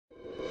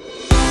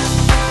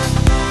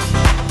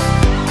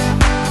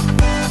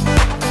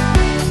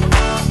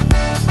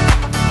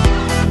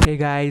Hey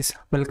guys,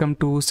 welcome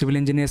to Civil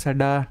Engineers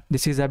Adda.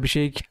 This is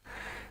Abhishek.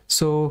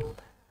 So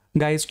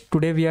guys,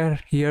 today we are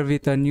here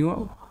with a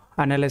new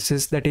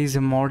analysis, that is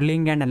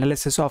modeling and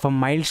analysis of a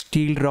mild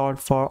steel rod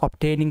for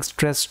obtaining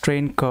stress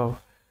strain curve.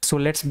 So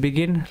let's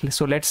begin.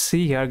 So let's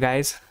see here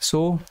guys.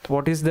 So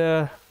what is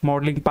the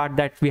modeling part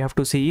that we have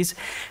to see is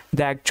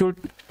the actual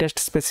test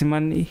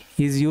specimen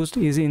is used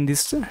is in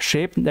this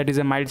shape, that is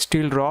a mild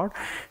steel rod.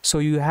 So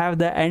you have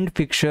the end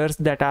fixtures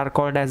that are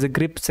called as a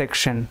grip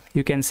section.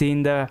 You can see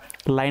in the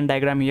line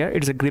diagram here,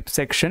 it's a grip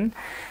section.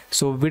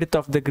 So width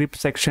of the grip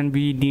section,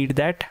 we need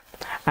that,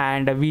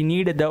 and we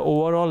need the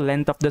overall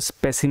length of the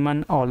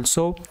specimen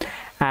also,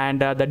 and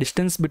the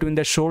distance between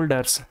the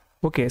shoulders.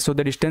 Okay, so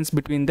the distance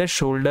between the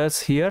shoulders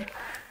here,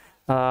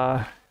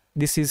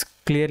 this is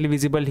clearly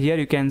visible here.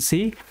 You can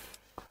see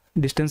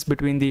distance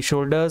between the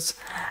shoulders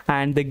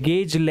and the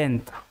gauge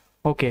length.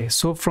 Okay,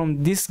 so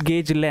from this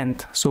gauge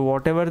length, so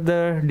whatever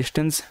the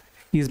distance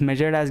is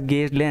measured as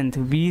gauge length,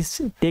 we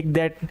take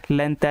that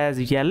length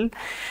as L.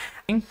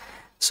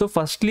 So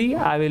firstly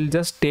I will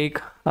just take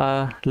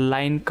a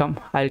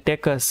I'll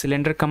take a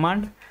cylinder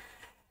command.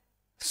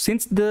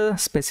 Since the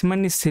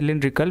specimen is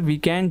cylindrical, we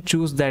can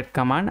choose that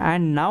command,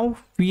 and now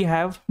we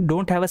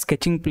don't have a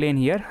sketching plane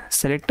here.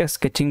 Select a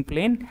sketching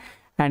plane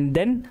and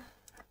then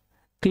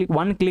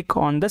click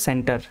on the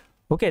center.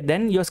 Okay,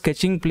 then your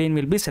sketching plane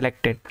will be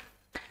selected.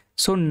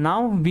 So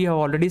now we have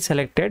already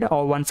selected,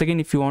 or once again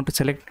if you want to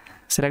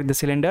select the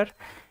cylinder,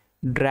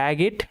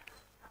 drag it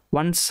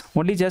once,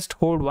 only just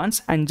hold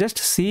once and just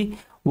see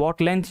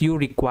what length you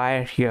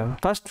require here.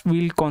 First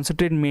we'll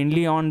concentrate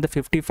mainly on the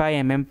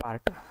 55 mm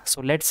part. So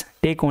let's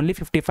take only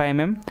 55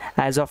 mm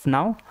as of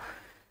now.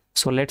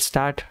 So let's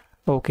start.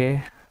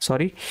 Okay,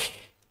 sorry,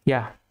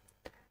 yeah,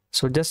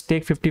 so just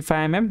take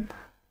 55 mm,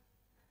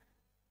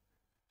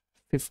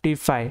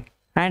 55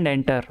 and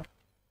enter.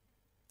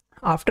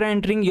 After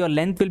entering, your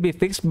length will be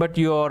fixed, but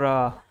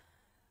your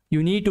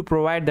you need to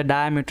provide the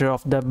diameter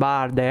of the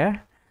bar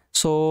there.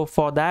 So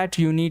for that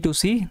you need to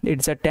see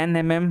it's a 10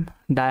 mm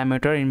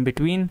diameter in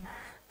between.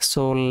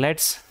 So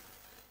let's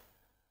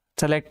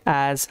select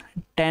as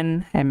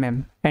 10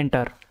 mm,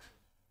 enter.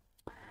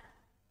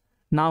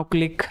 Now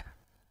click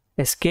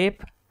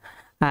escape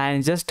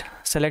and just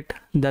select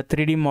the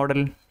 3D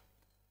model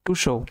to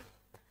show.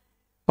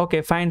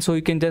 Okay, fine. So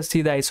you can just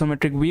see the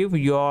isometric view.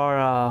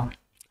 Your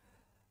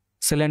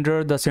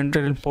cylinder, the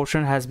central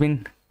portion has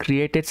been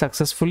created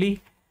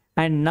successfully,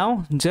 and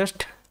now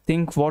just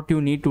think what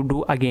you need to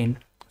do again.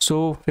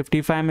 So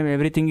 55 mm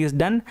everything is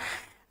done,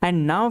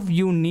 and now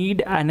you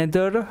need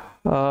another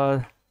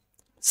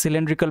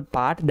cylindrical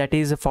part that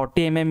is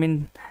 40 mm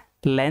in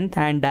length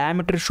and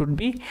diameter should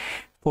be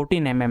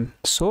 14 mm.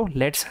 So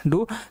let's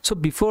do. So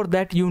before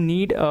that you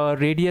need a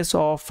radius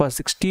of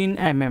 16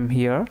 mm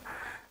here.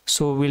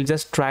 So we'll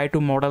just try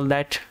to model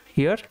that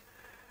here.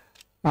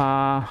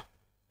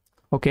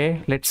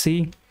 Okay, let's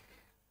see.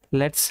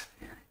 Let's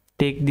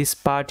take this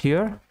part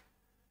here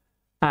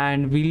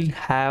and we'll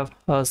have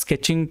a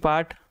sketching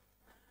part.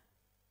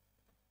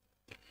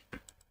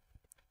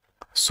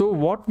 So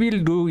what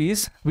we'll do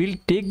is we'll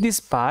take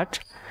this part,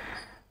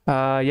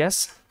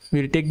 yes,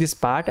 we'll take this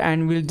part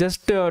and we'll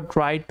just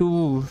try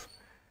to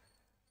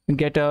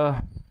get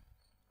a,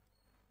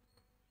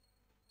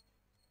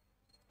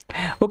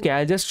 okay,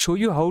 I'll just show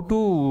you how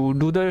to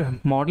do the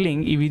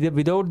modeling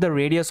without the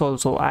radius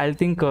also. I'll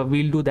think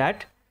we'll do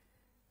that.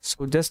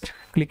 So just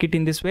click it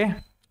in this way.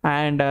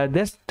 And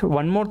just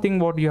one more thing,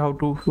 what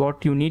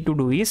you need to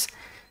do is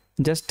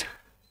just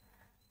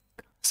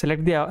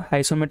select the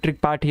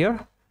isometric part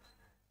here.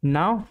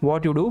 Now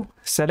what you do,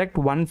 select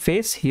one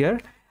face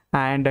here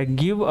and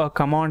give a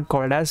command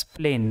called as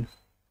plane.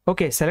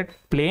 Okay,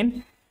 select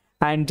plane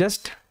and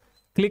just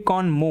click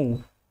on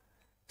move.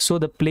 So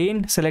the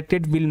plane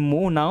selected will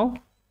move. Now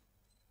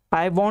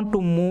I want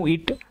to move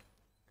it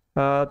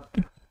to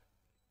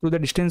the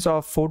distance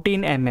of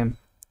 14 mm.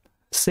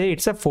 Say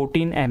it's a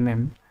 14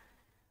 mm.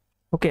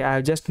 Okay,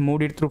 I've just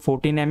moved it through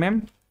 14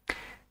 mm.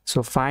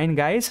 So fine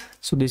guys,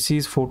 so this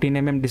is 14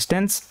 mm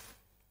distance.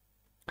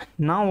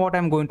 Now what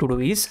I'm going to do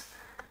is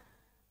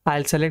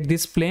I'll select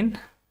this plane.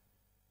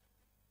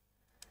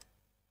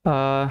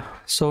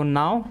 So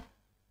now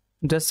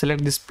just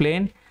select this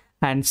plane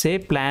and say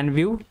plan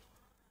view.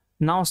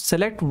 Now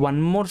select one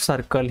more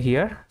circle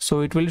here, so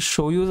it will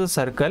show you the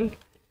circle.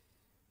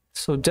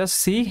 So just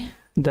see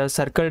the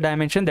circle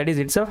dimension, that is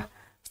it's a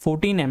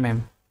 14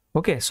 mm.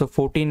 Okay, so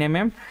 14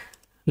 mm.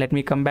 Let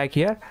me come back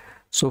here.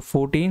 So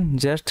 14,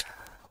 just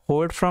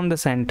hold from the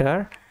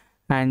center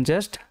and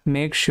just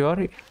make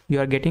sure you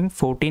are getting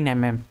 14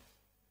 mm.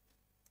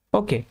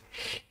 Okay,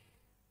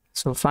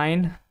 so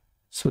fine.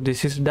 So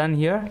this is done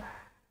here.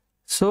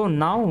 So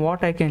now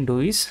what I can do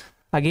is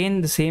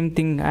again the same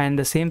thing, and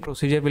the same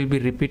procedure will be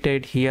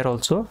repeated here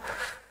also.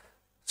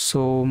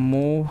 So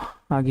move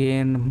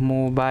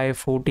by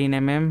 14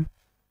 mm.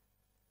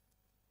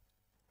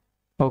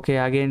 Okay,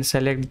 again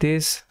select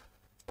this,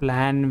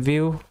 plan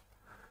view,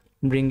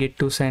 bring it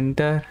to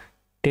center,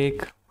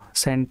 take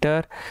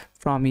center,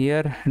 from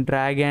here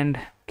drag and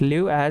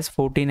leave as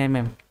 14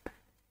 mm.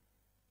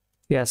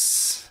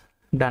 Yes,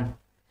 done.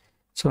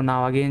 So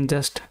now again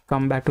just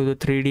come back to the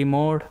 3D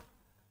mode,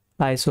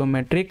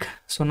 isometric.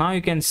 So now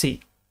you can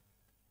see.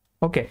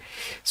 Okay,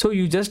 so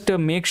you just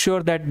make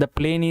sure that the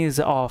plane is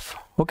off.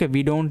 Okay,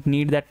 we don't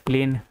need that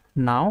plane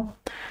now.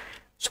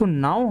 So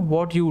now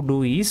what you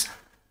do is,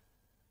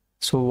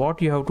 so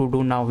what you have to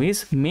do now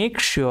is make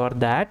sure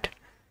that,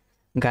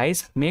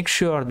 guys, make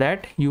sure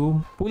that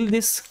you pull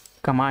this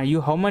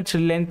command. How much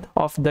length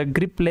of the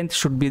grip length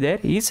should be there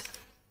is,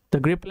 the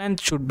grip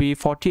length should be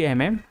 40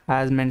 mm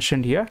as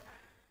mentioned here.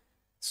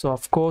 So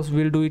of course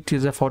we'll do it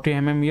is a 40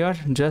 mm here.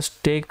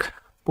 Just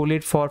pull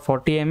it for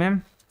 40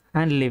 mm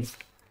and leave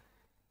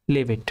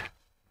it.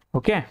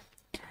 Okay,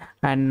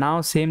 and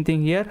now same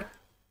thing here,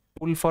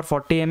 pull for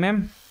 40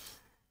 mm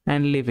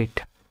and leave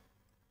it.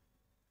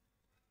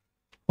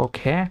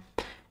 Okay,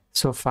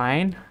 so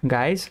fine,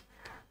 guys.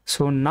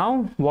 So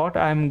now what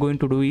I'm going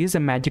to do is a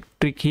magic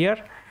trick here.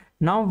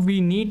 Now we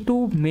need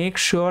to make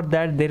sure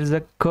that there is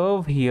a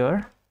curve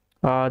here.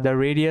 The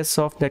radius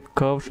of that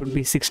curve should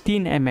be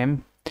 16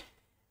 mm,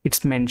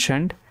 it's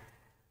mentioned.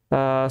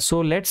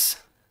 So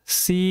let's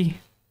see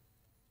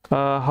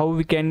how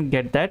we can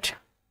get that.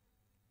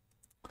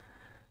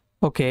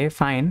 Okay,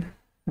 fine.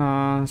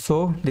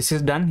 So this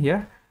is done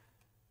here.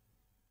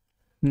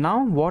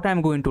 Now what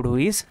I'm going to do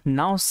is,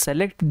 now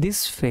select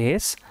this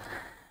face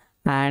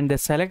and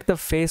select the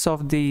face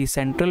of the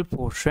central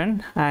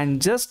portion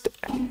and just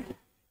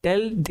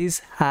tell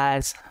this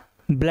as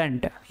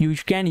blend. You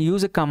can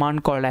use a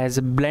command called as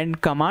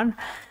blend command.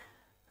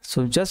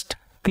 So just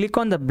click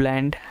on the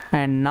blend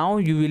and now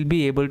you will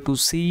be able to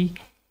see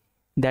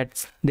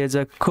that there's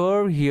a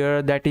curve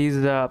here that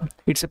is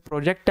it's a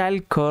projectile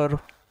curve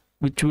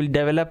which will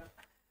develop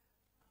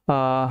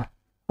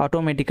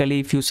automatically.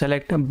 If you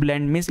select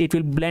blend, means it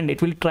will blend,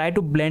 it will try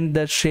to blend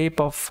the shape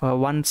of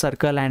one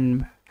circle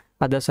and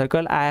other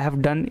circle. I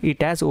have done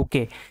it as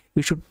okay.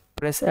 You should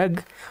press a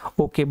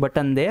OK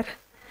button there.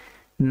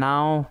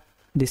 Now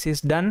this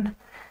is done.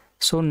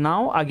 So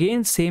now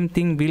again same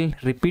thing will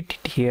repeat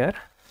it here,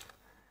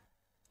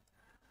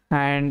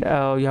 and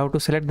you have to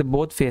select the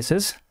both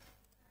faces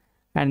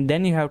and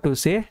then you have to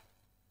say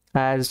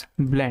as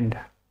blend.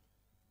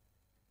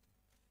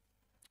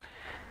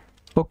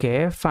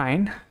 Okay,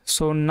 fine.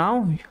 So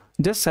now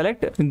just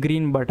select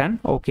green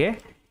button. Okay,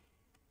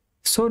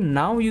 so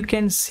now you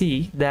can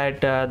see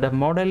that the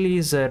model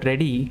is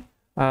ready.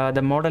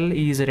 The model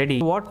is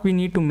ready. What we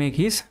need to make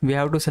is, we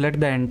have to select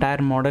the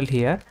entire model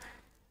here.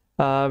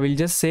 We'll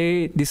just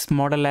say this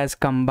model as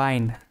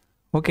combine.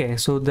 Okay,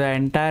 so the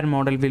entire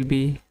model will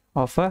be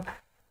of a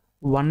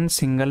one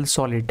single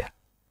solid.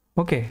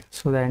 Okay,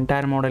 so the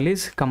entire model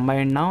is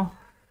combined now.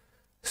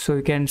 So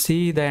you can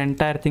see the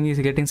entire thing is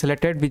getting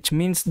selected, which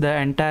means the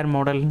entire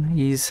model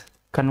is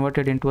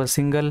converted into a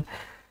single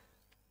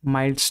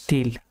mild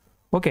steel.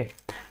 Okay,